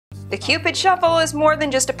The Cupid Shuffle is more than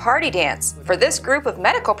just a party dance. For this group of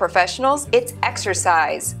medical professionals, it's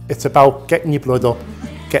exercise. It's about getting your blood up,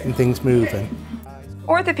 getting things moving.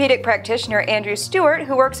 Orthopedic practitioner Andrew Stewart,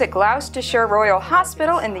 who works at Gloucestershire Royal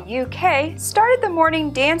Hospital in the UK, started the morning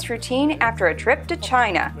dance routine after a trip to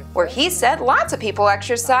China, where he said lots of people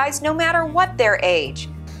exercise no matter what their age.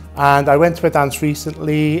 And I went to a dance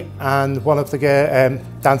recently, and one of the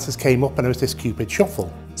dancers came up and it was this Cupid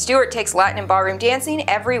Shuffle. Stewart takes Latin and ballroom dancing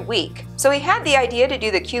every week, so he had the idea to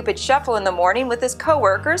do the Cupid Shuffle in the morning with his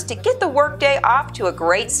co-workers to get the workday off to a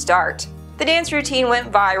great start. The dance routine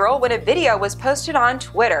went viral when a video was posted on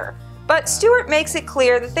Twitter, but Stewart makes it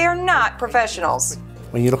clear that they are not professionals.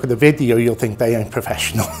 When you look at the video, you'll think they ain't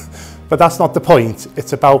professional. But that's not the point.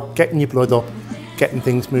 It's about getting your blood up, getting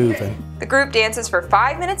things moving. The group dances for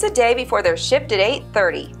 5 minutes a day before their shift at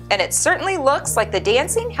 8:30, and it certainly looks like the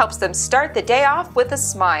dancing helps them start the day off with a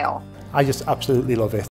smile. I just absolutely love it.